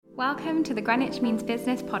Welcome to the Greenwich Means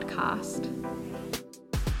Business podcast.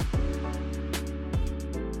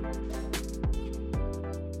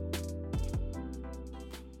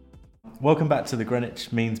 Welcome back to the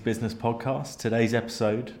Greenwich Means Business podcast. Today's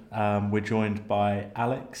episode, we're joined by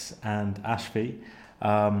Alex and Ashvi.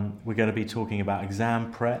 We're going to be talking about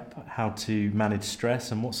exam prep, how to manage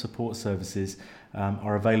stress, and what support services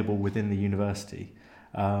are available within the university.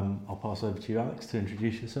 I'll pass over to you, Alex, to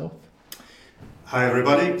introduce yourself. Hi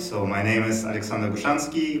everybody, so my name is Alexander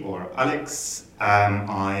Gushansky, or Alex.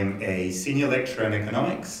 I'm a senior lecturer in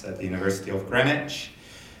economics at the University of Greenwich.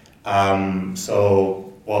 I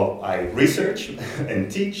research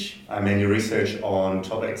and teach. I mainly research on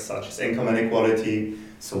topics such as income inequality.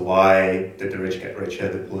 So why did the rich get richer,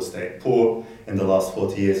 the poor stay poor in the last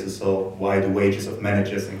 40 years or so? Why do wages of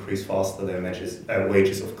managers increase faster than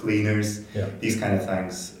wages of cleaners? Yeah. These kind of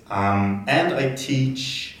things. And I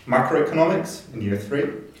teach macroeconomics in year 3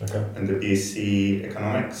 in the BSc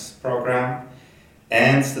economics program,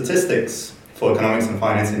 and statistics for economics and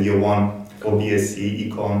finance in year 1 for BSc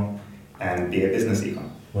econ and BA business econ.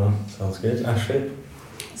 Well, sounds good. Ashvi?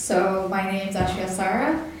 So my name is Ashvi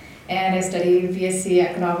Asara, and I study BSc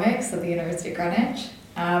economics at the University of Greenwich.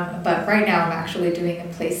 But right now I'm actually doing a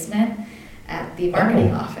placement at the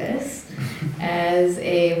marketing office as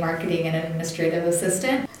a marketing and administrative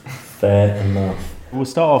assistant. Fair enough. We'll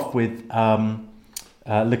start off with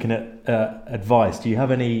looking at advice. Do you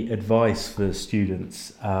have any advice for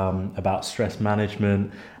students about stress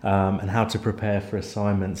management and how to prepare for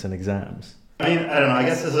assignments and exams? I don't know. I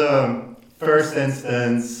guess as a first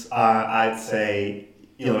instance, I'd say,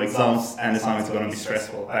 exams and assignments are going to be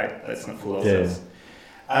stressful. Let's not fool ourselves.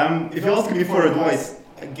 If you're asking me for advice,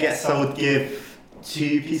 I guess I would give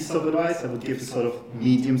 2 pieces of advice. I would give sort of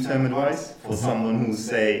medium-term advice for someone who's,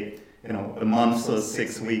 say, a month or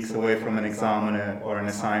 6 weeks away from an exam or an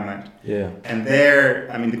assignment. Yeah. And there,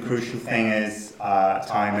 the crucial thing is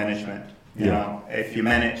time management. If you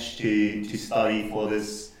manage to study for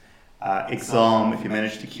this exam, if you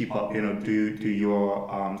manage to keep up, do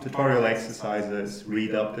your tutorial exercises,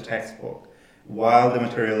 read up the textbook, while the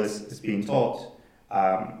material is being taught,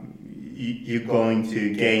 you're going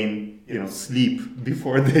to gain, sleep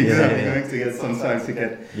before the exam. You're going to get some time to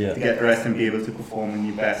get rest and be able to perform at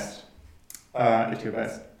your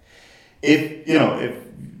best. If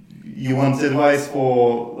you want advice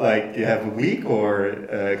for you have a week or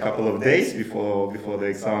a couple of days before the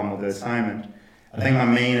exam or the assignment, I think my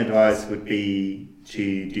main advice would be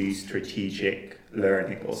to do strategic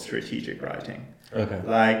learning or strategic writing. Okay.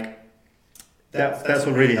 That's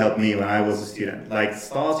what really helped me when I was a student.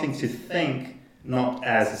 Starting to think not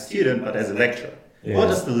as a student but as a lecturer. Yeah. What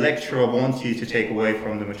does the lecturer want you to take away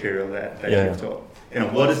from the material that you've taught?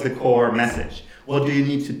 What is the core message? What do you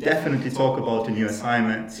need to definitely talk about in your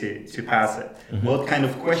assignment to pass it? Mm-hmm. What kind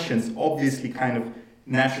of questions obviously kind of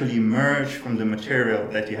naturally emerge from the material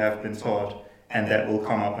that you have been taught and that will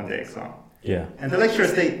come up in the exam? Yeah. And the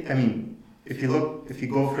lecturers, if you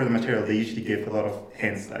go through the material, they usually give a lot of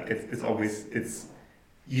hints. It's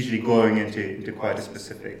usually going into quite a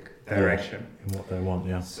specific direction. In what they want,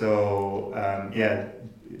 yeah. So,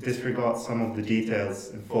 disregard some of the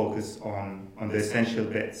details and focus on the essential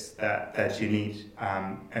bits that you need,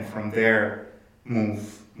 and from there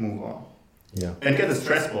move on. Yeah. And get a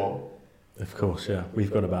stress ball. Of course, yeah.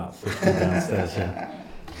 We've got about 50 downstairs, yeah.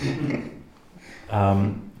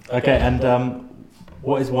 Okay, and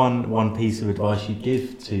what is one piece of advice you'd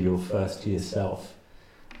give to your first year self,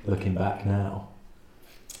 looking back now?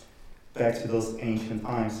 Back to those ancient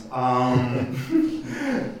times.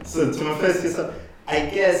 So to my first year self, I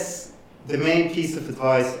guess the main piece of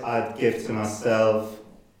advice I'd give to myself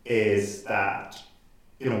is that,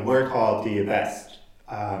 work hard, do your best.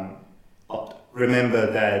 But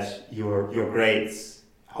remember that your grades,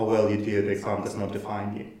 how well you do the exam, does not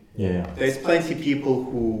define you. Yeah. There's plenty of people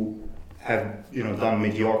who have, done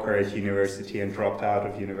mediocre at university and dropped out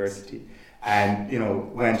of university and,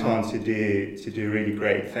 went on to do really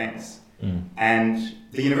great things. Mm. And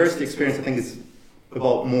the university experience, I think, is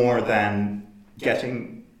about more than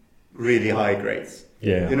getting really high grades.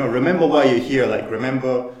 Yeah. Remember why you're here.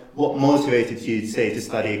 Remember what motivated you, say, to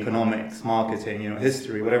study economics, marketing,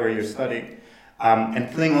 history, whatever you're studying.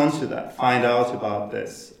 And cling on to that. Find out about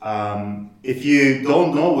this. If you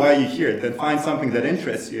don't know why you're here, then find something that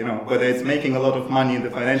interests you. Whether it's making a lot of money in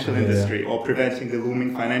the financial industry, or preventing the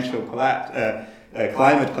looming financial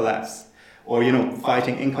climate collapse, or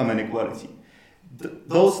fighting income inequality.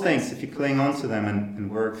 Those things, if you cling on to them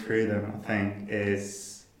and work through them, I think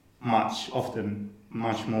is often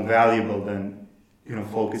much more valuable than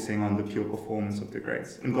focusing on the pure performance of the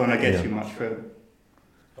grades and gonna get you much further.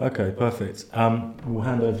 Okay, perfect. We'll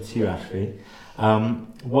hand over to you, Ashby.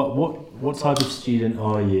 What type of student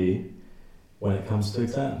are you when it comes to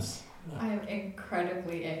exams? I'm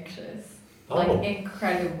incredibly anxious. Oh. Like,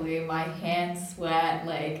 incredibly. My hands sweat,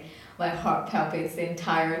 like, my heart palpitates the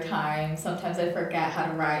entire time. Sometimes I forget how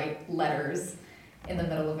to write letters in the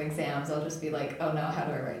middle of exams. I'll just be like, oh no, how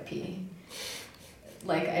do I write P?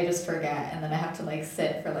 Like, I just forget, and then I have to, like,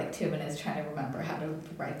 sit for, like, 2 minutes trying to remember how to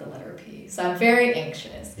write the letter P. So I'm very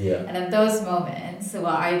anxious. Yeah. And in those moments,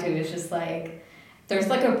 what I do is just, like, there's,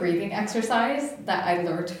 like, a breathing exercise that I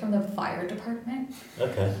learned from the fire department.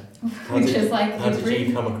 Okay. How did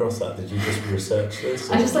you come across that? Did you just research this?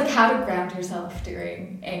 I just, like, how to ground yourself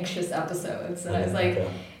during anxious episodes. And I was like,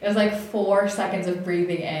 okay. It was, like, 4 seconds of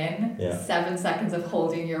breathing in, Yeah. 7 seconds of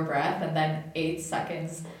holding your breath, and then 8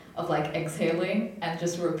 seconds of, like, exhaling, and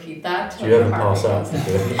just repeat that till Do you your ever heart pass rate out goes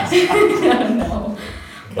to down. do it? No.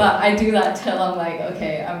 But I do that till I'm like,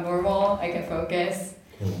 okay, I'm normal, I can focus.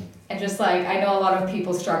 And just like, I know a lot of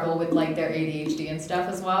people struggle with like their ADHD and stuff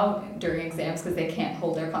as well during exams because they can't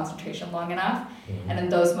hold their concentration long enough. And in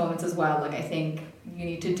those moments as well, like I think you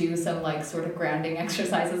need to do some like sort of grounding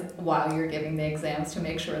exercises while you're giving the exams to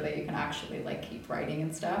make sure that you can actually like keep writing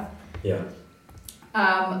and stuff. Yeah.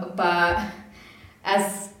 But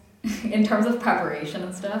as in terms of preparation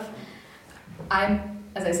and stuff,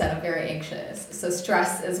 as I said, I'm very anxious. So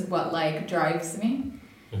stress is what like drives me.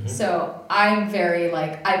 So I'm very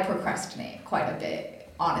like, I procrastinate quite a bit,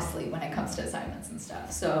 honestly, when it comes to assignments and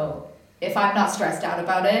stuff. So if I'm not stressed out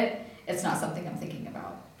about it, it's not something I'm thinking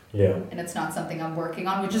about. Yeah. And it's not something I'm working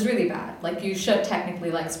on, which is really bad. Like you should technically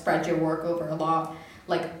like spread your work over a lot,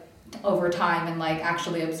 like over time and like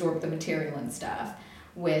actually absorb the material and stuff,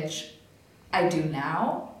 which I do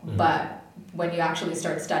now. But when you actually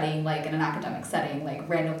start studying like in an academic setting, like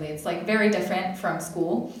randomly, it's like very different from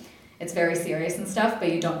school. It's very serious and stuff,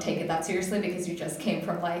 but you don't take it that seriously because you just came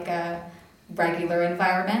from like a regular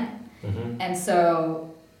environment. And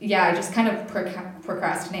so, yeah, I just kind of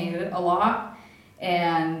procrastinated a lot.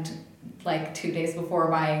 And like 2 days before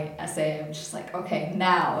my essay, I'm just like, okay,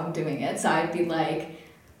 now I'm doing it. So I'd be like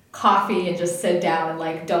coffee and just sit down and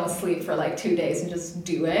like don't sleep for like 2 days and just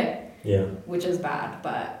do it. Yeah. Which is bad,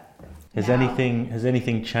 but Has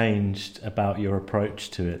anything changed about your approach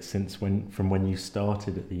to it from when you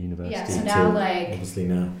started at the university? Yeah, so now like obviously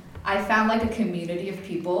now I found like a community of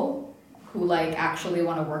people who like actually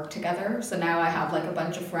want to work together. So now I have like a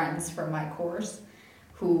bunch of friends from my course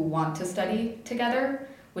who want to study together,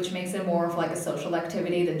 which makes it more of like a social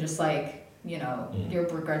activity than just like, you know, you're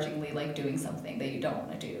begrudgingly like doing something that you don't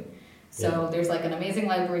want to do. So there's like an amazing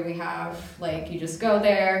library we have, like you just go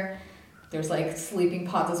there. There's like sleeping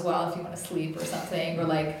pods as well if you want to sleep or something, or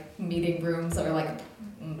like meeting rooms or like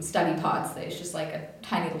study pods. It's just like a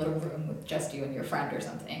tiny little room with just you and your friend or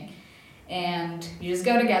something. And you just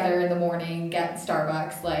go together in the morning, get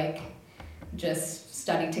Starbucks, like just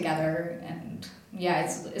study together. And yeah,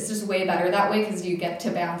 it's just way better that way because you get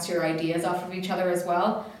to bounce your ideas off of each other as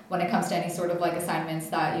well when it comes to any sort of like assignments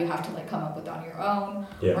that you have to like come up with on your own.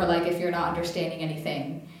 Or like if you're not understanding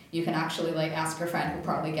anything, you can actually like ask your friend who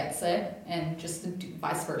probably gets it and just do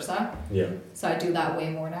vice versa. Yeah. So I do that way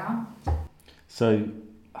more now. So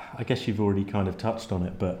I guess you've already kind of touched on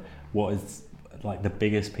it, but what is like the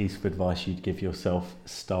biggest piece of advice you'd give yourself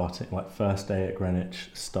starting, like first day at Greenwich,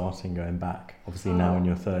 starting going back, obviously now in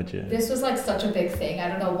your third year? This was like such a big thing. I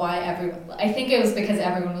don't know why I think it was because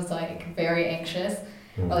everyone was like very anxious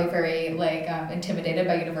or like very like intimidated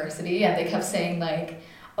by university, and they kept saying like,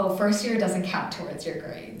 oh, first year doesn't count towards your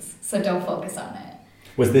grades, so don't focus on it.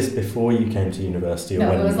 Was this before you came to university? Or no,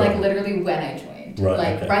 when it was like literally when I joined.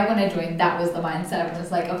 Right when I joined, that was the mindset. It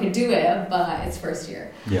was like, okay, do it, but it's first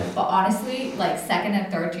year. Yeah. But honestly, like second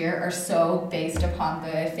and third year are so based upon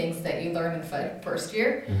the things that you learn in first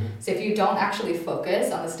year. So if you don't actually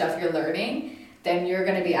focus on the stuff you're learning, then you're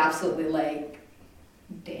going to be absolutely like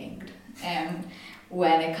dinged. And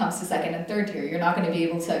when it comes to second and third year, you're not going to be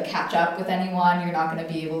able to catch up with anyone. You're not going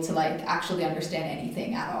to be able to like actually understand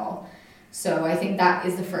anything at all. So I think that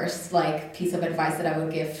is the first like piece of advice that I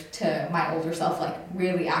would give to my older self, like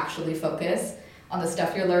really actually focus on the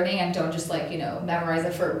stuff you're learning and don't just like, you know, memorize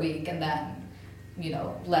it for a week and then, you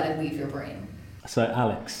know, let it leave your brain. So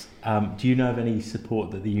Alex, do you know of any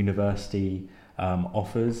support that the university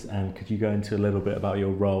offers, and could you go into a little bit about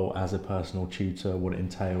your role as a personal tutor, what it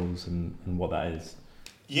entails and what that is?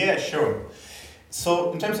 Yeah, sure.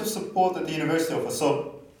 So in terms of support that the university offers,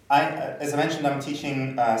 so as I mentioned, I'm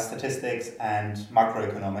teaching statistics and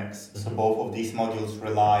macroeconomics. So both of these modules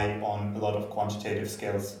rely on a lot of quantitative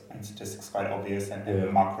skills, and statistics quite obvious,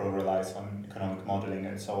 and macro relies on economic modeling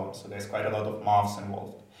and so on. So there's quite a lot of maths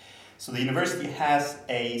involved. So the university has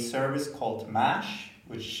a service called MASH,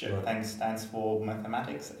 which I think stands for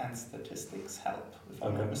Mathematics and Statistics Help, if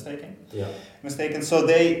I'm not mistaken. So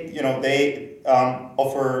they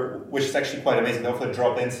offer, which is actually quite amazing. They offer a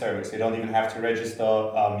drop-in service. You don't even have to register.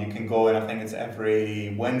 You can go in. I think it's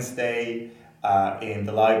every Wednesday in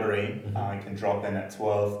the library. You can drop in at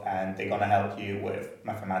 12, and they're gonna help you with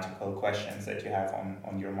mathematical questions that you have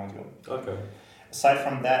on your module. Okay. Aside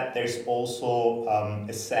from that, there's also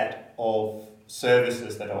a set of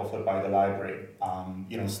services that are offered by the library,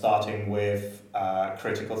 starting with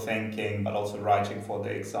critical thinking, but also writing for the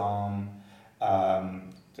exam,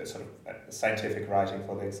 the sort of scientific writing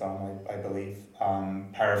for the exam, I believe,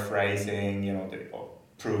 paraphrasing, or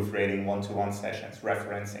proofreading, one-to-one sessions,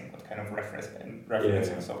 referencing, what kind of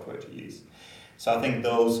referencing software to use. So I think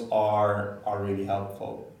those are really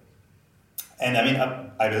helpful. And I mean,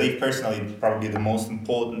 I believe personally, probably the most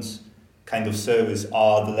important kind of service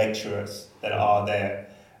are the lecturers that are there.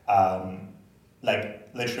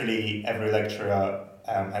 Literally every lecturer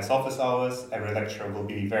has office hours. Every lecturer will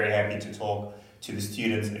be very happy to talk to the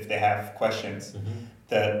students if they have questions.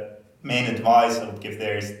 The main advice I would give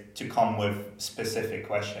there is to come with specific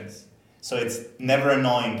questions. So it's never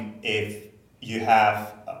annoying if you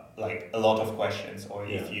have a lot of questions, or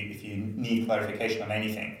if you need clarification on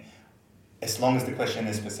anything. As long as the question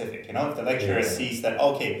is specific, if the lecturer sees that,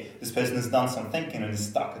 okay, this person has done some thinking and is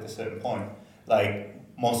stuck at a certain point,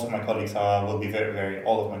 most of my colleagues will be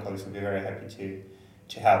all of my colleagues will be very happy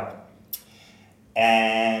to help.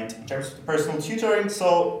 And in terms of the personal tutoring,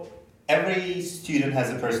 so every student has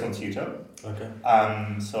a personal tutor. Okay.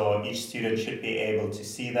 So each student should be able to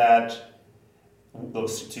see that, to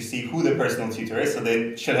see who the personal tutor is. So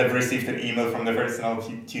they should have received an email from the personal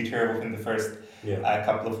tutor within the first a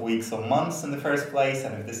couple of weeks or months in the first place,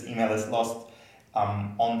 and if this email is lost,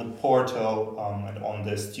 on the portal and on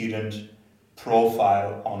the student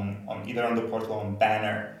profile, on either on the portal or on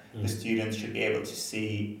banner, the students should be able to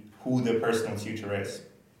see who the personal tutor is.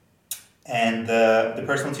 And the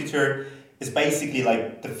personal tutor is basically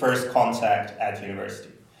like the first contact at university.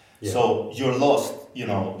 So you're lost, you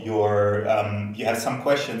have some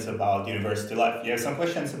questions about university life. You have some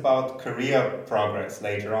questions about career progress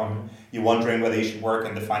later on. You're wondering whether you should work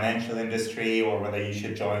in the financial industry, or whether you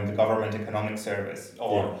should join the government economic service,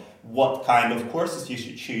 or what kind of courses you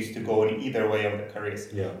should choose to go in either way of the careers.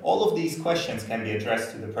 All of these questions can be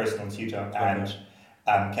addressed to the personal tutor and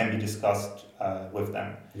can be discussed with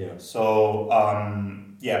them. So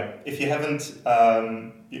if you haven't,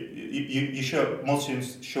 you should, most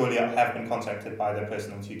students surely have been contacted by their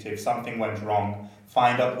personal tutor. If something went wrong,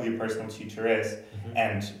 find out who your personal tutor is,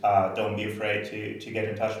 and don't be afraid to get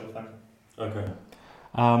in touch with them. Okay.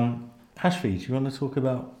 Ashvi, do you want to talk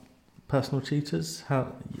about personal tutors?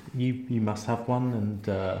 How you must have one, and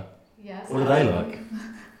yes, what are they like?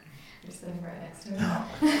 You're sitting right next to me.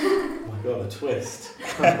 Oh my god, a twist.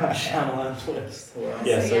 Shyamalan twist. Wow.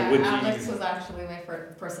 Alex was actually my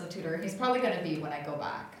personal tutor. He's probably going to be when I go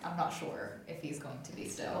back. I'm not sure if he's going to be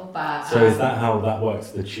still, but... So is that how that works?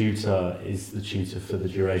 The tutor is the tutor for the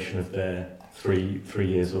duration of their 3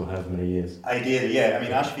 years or however many years? Ideally, yeah. I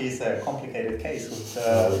mean, Ashvi is a complicated case with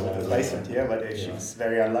the placement here, but she was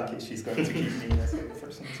very unlucky. She's going to keep me as a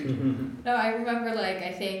personal tutor. No, I remember,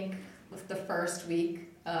 I think with the first week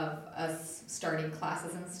of us starting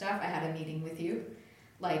classes and stuff, I had a meeting with you,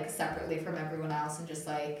 separately from everyone else, and just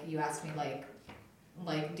you asked me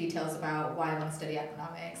details about why I want to study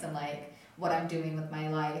economics, and what I'm doing with my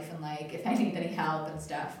life, and if I need any help and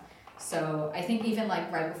stuff. So I think even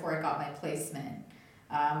right before I got my placement,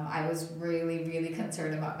 I was really, really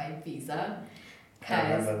concerned about my visa,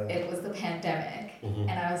 because it was the pandemic,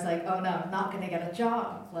 and I was like, oh no, I'm not going to get a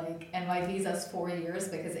job, and my visa's 4 years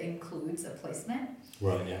because it includes a placement.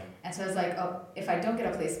 Right, yeah. And so I was like, oh, if I don't get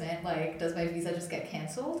a placement, does my visa just get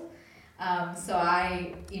canceled? So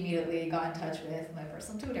I immediately got in touch with my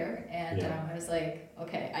personal tutor, and I was like,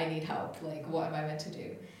 okay, I need help, what am I meant to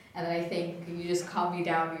do? And then I think you just calmed me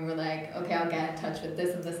down. You were like, okay, I'll get in touch with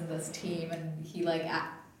this and this and this team, and he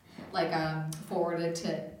forwarded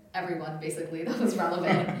to everyone basically that was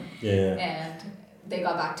relevant. And they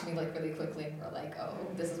got back to me really quickly, and were like, oh,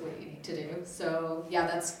 this is what you need to do. So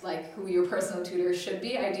that's who your personal tutor should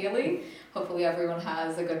be, ideally. Hopefully everyone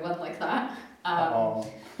has a good one like that.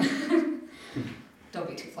 Don't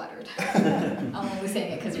be too flattered. I'm only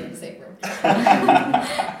saying it because you're in the same room.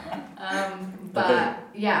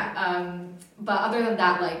 But other than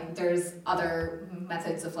that, there's other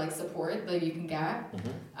methods of support that you can get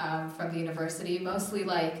from the university. Mostly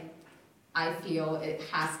I feel it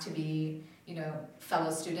has to be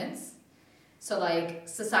fellow students. So like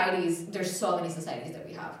societies, there's so many societies that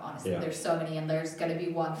we have, honestly. Yeah. There's so many, and there's going to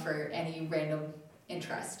be one for any random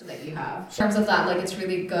interest that you have. In terms of that, like it's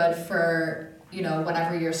really good for, you know,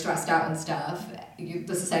 whenever you're stressed out and stuff,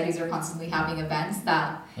 the societies are constantly having events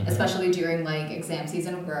that, especially during like exam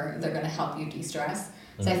season, where they're going to help you de-stress.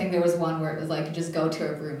 So I think there was one where it was like, just go to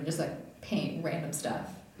a room and just like paint random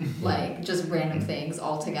stuff, like just random things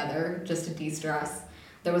all together just to de-stress.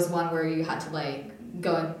 There was one where you had to like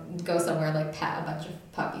go somewhere and like pet a bunch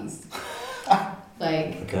of puppies.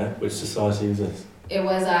 Like, Okay, which society is this? it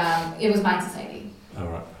was Mind Society. Oh,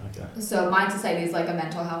 right, okay. So Mind Society is like a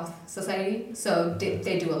mental health society. So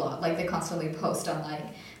they do a lot. Like they constantly post on like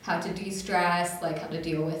how to de-stress, like how to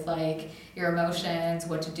deal with like your emotions,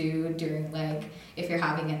 what to do during like if you're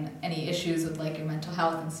having any issues with like your mental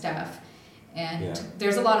health and stuff. And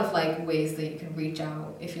there's a lot of like ways that you can reach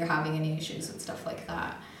out if you're having any issues with stuff like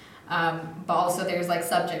that. But also there's like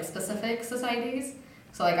subject specific societies.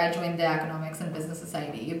 So like I joined the Economics and Business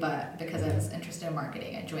Society, but because I was interested in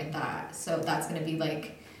marketing, I joined that. So that's going to be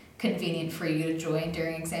like convenient for you to join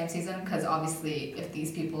during exam season, because obviously if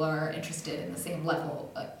these people are interested in the same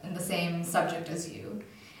level, in the same subject as you,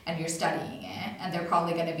 and you're studying it, and they're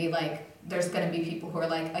probably going to be like, there's going to be people who are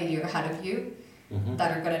like a year ahead of you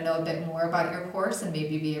that are going to know a bit more about your course and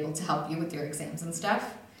maybe be able to help you with your exams and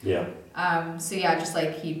stuff. Yeah. So yeah, just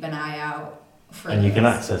like keep an eye out for And you can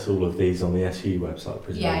this. access all of these on the SU website,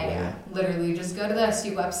 presumably. Yeah. Literally, just go to the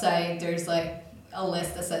SU website. There's like a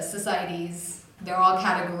list that says societies. They're all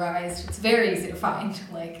categorized. It's very easy to find.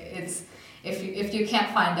 Like it's if you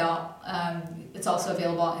can't find out, it's also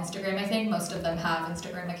available on Instagram. I think most of them have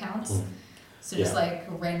Instagram accounts. So just like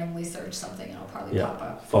randomly search something, and it'll probably pop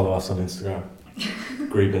up. Follow us on Instagram.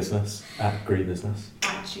 @GreeBusiness. At GRE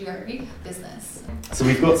Business. So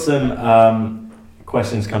we've got some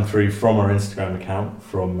questions come through from our Instagram account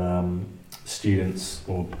from students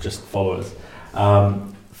or just followers.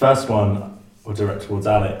 First one we'll direct towards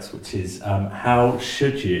Alex, which is how would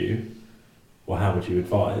you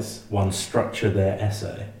advise one structure their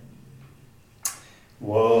essay?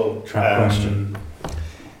 Whoa. Trap question.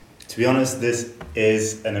 To be honest, this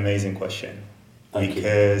is an amazing question. Thank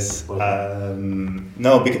Because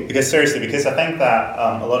seriously, because I think that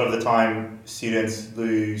a lot of the time students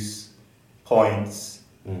lose points,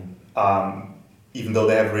 even though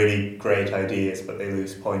they have really great ideas, but they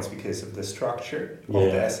lose points because of the structure of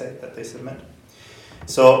the essay that they submit.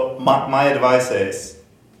 So my advice is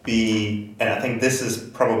and I think this is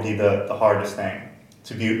probably the hardest thing,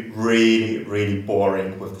 to be really, really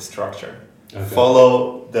boring with the structure. Okay.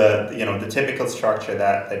 Follow the typical structure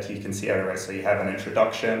that you can see everywhere. So you have an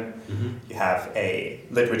introduction, you have a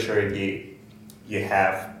literature review, you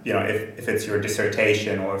have, if it's your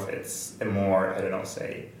dissertation or if it's a more,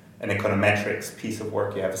 say an econometrics piece of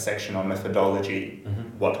work, you have a section on methodology,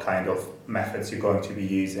 what kind of methods you're going to be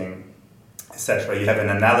using, etc. You have an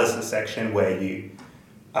analysis section where you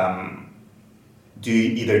do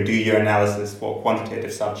your analysis for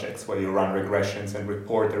quantitative subjects, where you run regressions and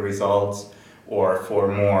report the results, or for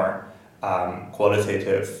more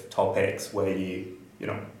qualitative topics where you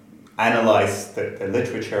analyze the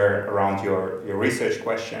literature around your research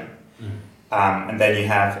question. And then you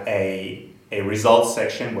have a results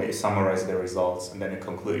section where you summarize the results, and then a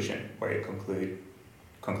conclusion where you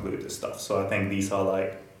conclude the stuff. So I think these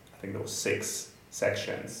are those 6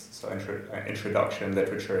 sections. So introduction,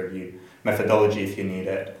 literature review, methodology if you need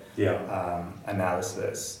it,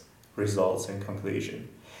 analysis, results, and conclusion.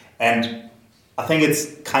 And I think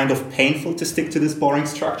it's kind of painful to stick to this boring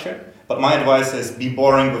structure, but my advice is be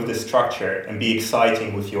boring with this structure and be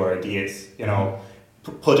exciting with your ideas.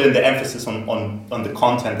 Put in the emphasis on the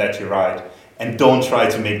content that you write, and don't try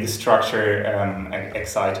to make the structure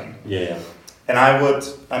exciting. Yeah. And what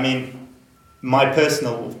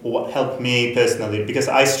helped me personally, because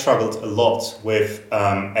I struggled a lot with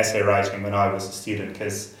essay writing when I was a student,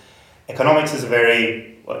 because economics is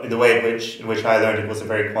in the way in which I learned it, was a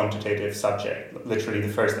very quantitative subject. Literally, the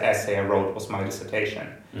first essay I wrote was my dissertation,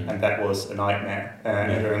 and that was a nightmare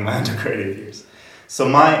during my undergraduate years. So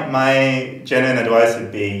my genuine advice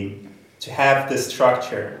would be to have this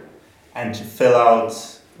structure and to fill out,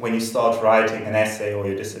 when you start writing an essay or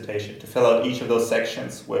your dissertation, to fill out each of those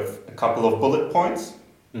sections with a couple of bullet points.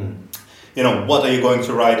 What are you going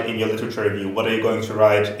to write in your literature review? What are you going to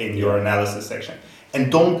write in your analysis section? And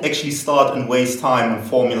don't actually start and waste time on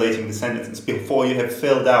formulating the sentences before you have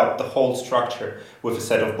filled out the whole structure with a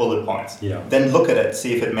set of bullet points. Then look at it,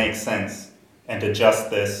 see if it makes sense, and adjust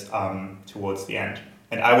this towards the end.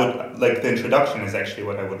 And I would, the introduction is actually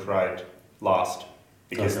what I would write last,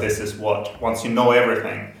 because this is once you know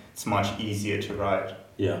everything, it's much easier to write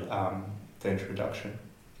the introduction.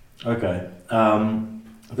 Okay.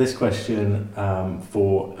 This question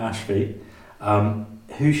for Ashvi.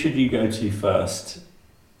 Who should you go to first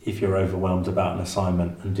if you're overwhelmed about an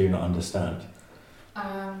assignment and do not understand?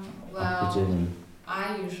 Well,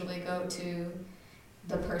 I usually go to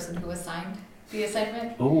the person who assigned the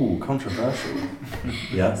assignment. Oh, controversial.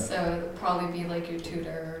 Yeah. So it'll probably be like your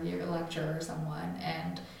tutor or your lecturer or someone.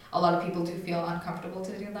 And a lot of people do feel uncomfortable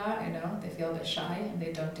to do that, I know. They feel a bit shy and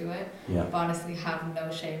they don't do it. Yeah. But honestly, have no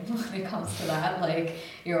shame when it comes to that. Like,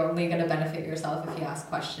 you're only going to benefit yourself if you ask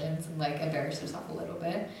questions and like embarrass yourself a little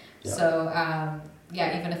bit. Yeah. So,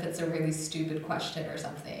 yeah, even if it's a really stupid question or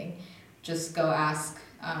something, just go ask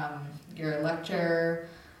your lecturer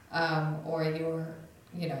or your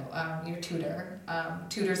tutor.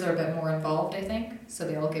 Tutors are a bit more involved, I think, so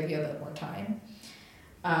they'll give you a bit more time.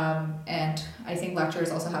 And I think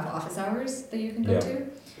lecturers also have office hours that you can go to.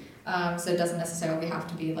 So it doesn't necessarily have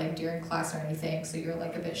to be like during class or anything, so you're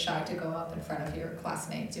like a bit shy to go up in front of your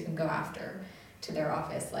classmates. You can go after to their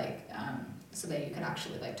office, so that you can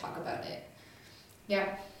actually like talk about it.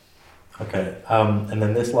 Yeah. Okay, and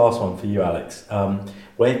then this last one for you, Alex.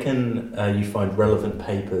 Where can you find relevant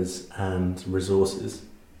papers and resources?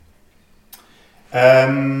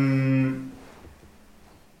 When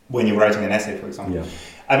you're writing an essay, for example. Yeah.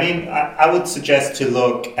 I mean, I would suggest to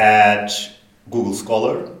look at Google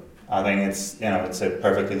Scholar. I think it's a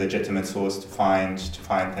perfectly legitimate source to find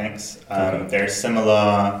things. Okay. There's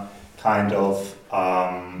similar kind of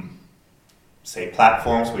say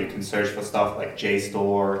platforms where you can search for stuff like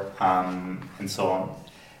JSTOR and so on.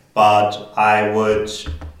 But I would,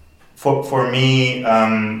 for me,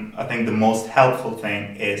 I think the most helpful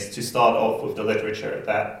thing is to start off with the literature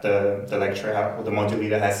that the lecturer or the module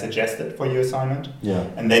leader has suggested for your assignment. Yeah.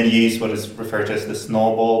 And then use what is referred to as the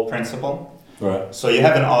snowball principle. Right. So you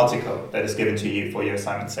have an article that is given to you for your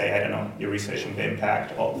assignment, say, I don't know, you're researching the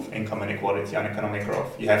impact of income inequality on economic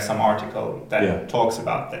growth. You have some article that talks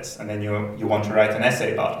about this, and then you want to write an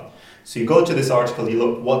essay about it. So you go to this article, you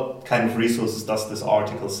look what kind of resources does this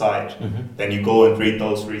article cite. Mm-hmm. Then you go and read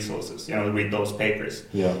those resources, read those papers.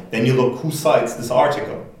 Yeah. Then you look who cites this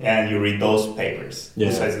article, and you read those papers. Yeah.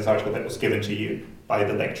 Who cites this article that was given to you by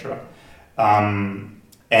the lecturer.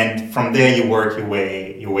 And from there you work your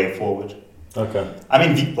way forward. Okay. I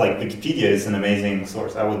mean, Wikipedia is an amazing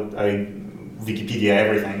source. I Wikipedia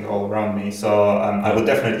everything all around me. So I would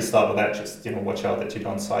definitely start with that. Just watch out that you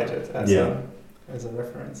don't cite it as a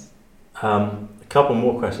reference. A couple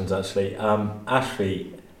more questions actually.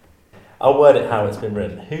 Ashvi, I'll word it how it's been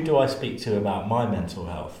written. Who do I speak to about my mental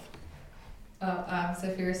health? So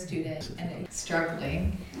if you're a student and you're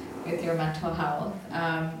struggling with your mental health,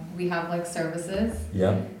 we have like services.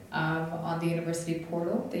 Yeah. On the university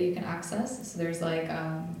portal that you can access. So there's like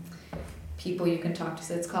people you can talk to.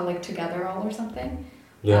 So it's called like Together All or something.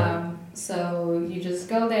 Yeah. So you just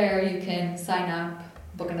go there, you can sign up,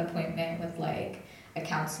 book an appointment with like a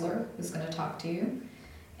counselor who's going to talk to you.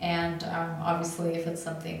 And obviously if it's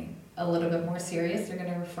something a little bit more serious, they're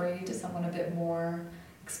going to refer you to someone a bit more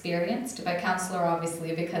experienced. By counselor,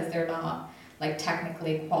 obviously, because they're not like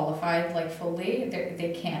technically qualified like fully,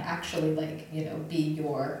 they can't actually be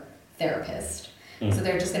your therapist. So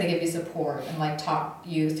they're just going to give you support and like talk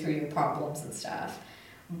you through your problems and stuff.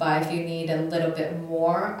 But if you need a little bit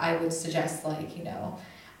more, I would suggest going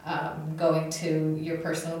to your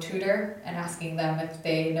personal tutor and asking them if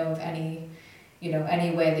they know of any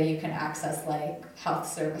way that you can access like health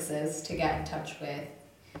services to get in touch with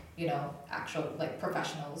actual like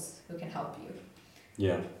professionals who can help you.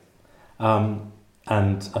 Yeah.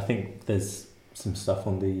 And I think there's some stuff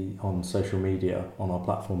on social media on our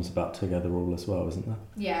platforms about Together All as well, isn't there?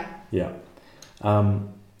 Yeah. Yeah.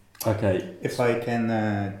 Okay. If I can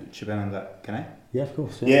chip in on that, can I? Yeah, of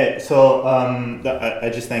course. Yeah. So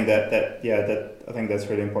I just think that I think that's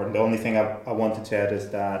really important. The only thing I wanted to add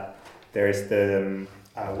is that there is the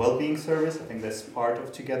well-being service. I think that's part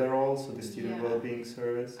of Together All, so the student well-being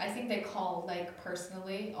service. I think they call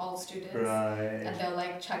personally all students, right, and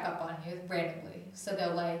they'll check up on you randomly. So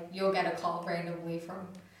you'll get a call randomly from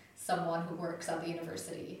someone who works at the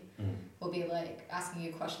university. Will be asking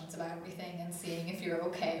you questions about everything and seeing if you're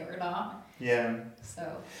okay or not. Yeah.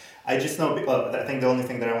 So I just know. I think the only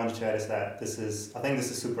thing that I wanted to add is that I think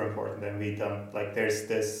this is super important, and we don't there's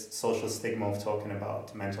this social stigma of talking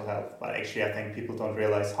about mental health, but actually I think people don't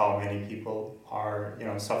realize how many people are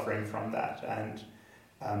suffering from that, and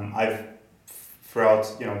I've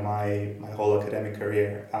throughout my whole academic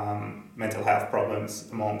career, mental health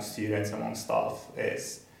problems among students, among staff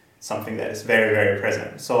is something that is very, very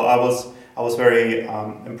present. So I was very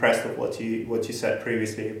impressed with what you said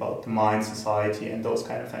previously about the mind, society, and those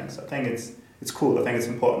kind of things. I think it's cool. I think it's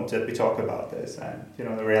important that we talk about this and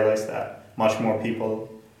to realize that much more people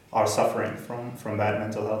are suffering from bad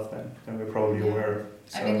mental health than we're probably aware of.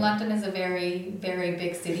 So. I mean, London is a very, very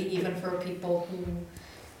big city, even for people who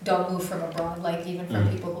don't move from abroad, like even for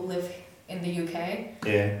people who live in the UK.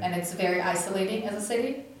 Yeah. And it's very isolating as a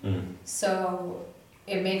city. So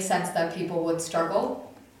it makes sense that people would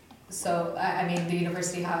struggle. So, I mean, the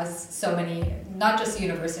university has so many, not just the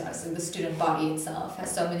university, honestly, the student body itself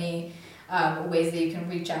has so many ways that you can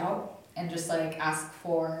reach out and just like ask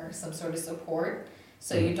for some sort of support.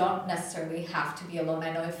 So you don't necessarily have to be alone.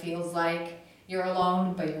 I know it feels like you're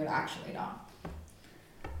alone, but you're actually not.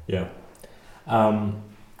 Yeah.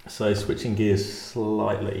 So switching gears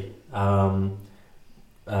slightly,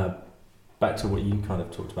 back to what you kind of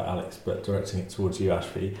talked about, Alex, but directing it towards you,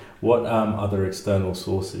 Ashvi. What other external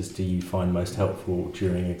sources do you find most helpful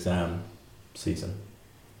during exam season?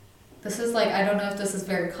 This is like, I don't know if this is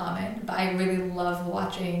very common, but I really love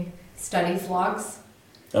watching study vlogs.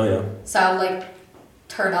 Oh yeah. So I'll like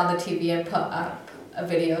turn on the TV and put up a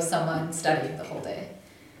video of someone studying the whole day.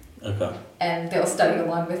 Okay. And they'll study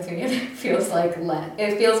along with me, and it feels like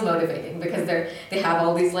it feels motivating because they have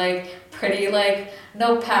all these like pretty like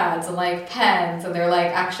notepads and like pens, and they're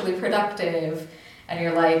like actually productive, and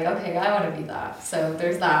you're like, okay, I want to be that. So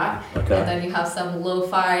there's that. Okay. And then you have some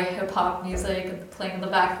lo-fi hip hop music playing in the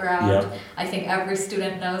background. Yeah. I think every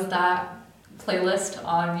student knows that playlist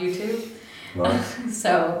on YouTube. Right.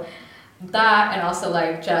 So that, and also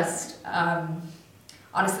like just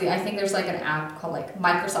honestly, I think there's like an app called like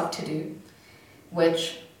Microsoft To Do,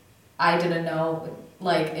 which I didn't know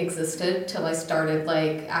like existed till I started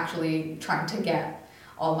like actually trying to get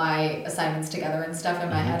all my assignments together and stuff in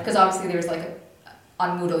my head. Because obviously there's like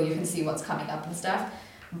on Moodle you can see what's coming up and stuff,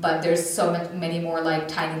 but there's so many more like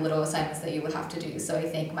tiny little assignments that you would have to do. So I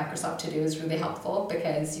think Microsoft To Do is really helpful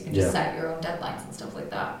because you can just set your own deadlines and stuff like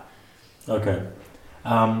that. Okay.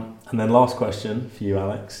 And then last question for you,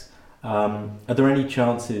 Alex. Are there any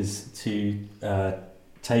chances to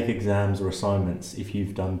take exams or assignments if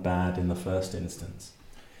you've done bad in the first instance?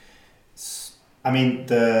 I mean,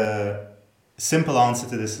 the simple answer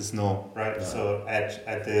to this is no, right? Yeah. So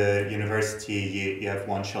at the university, you have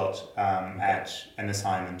one shot at an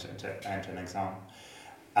assignment and an exam.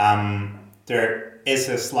 There is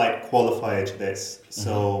a slight qualifier to this.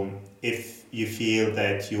 So if you feel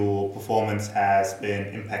that your performance has been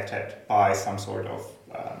impacted by some sort of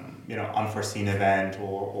unforeseen event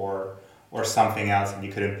or something else, and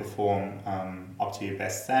you couldn't perform up to your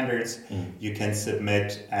best standards, you can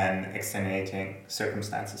submit an extenuating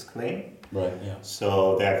circumstances claim. Right. Yeah.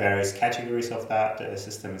 So there are various categories of that. The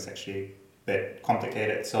system is actually a bit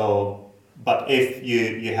complicated. So, but if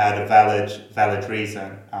you had a valid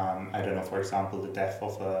reason, I don't know, for example, the death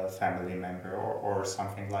of a family member or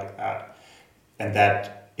something like that, and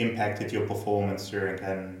that impacted your performance during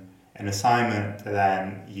an assignment,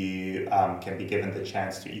 then you can be given the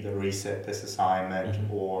chance to either reset this assignment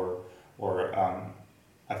or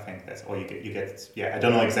I think that's, or you get I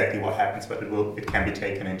don't know exactly what happens, but it can be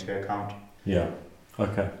taken into account. Yeah.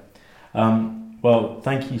 Okay. Well,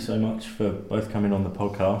 thank you so much for both coming on the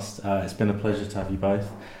podcast. It's been a pleasure to have you both.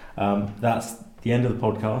 That's the end of the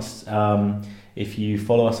podcast. If you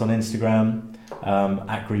follow us on Instagram,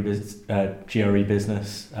 at GRE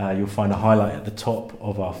Business, you'll find a highlight at the top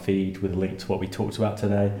of our feed with a link to what we talked about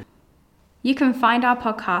today. You can find our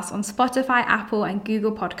podcast on Spotify, Apple and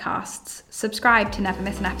Google Podcasts. Subscribe to never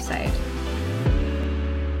miss an episode.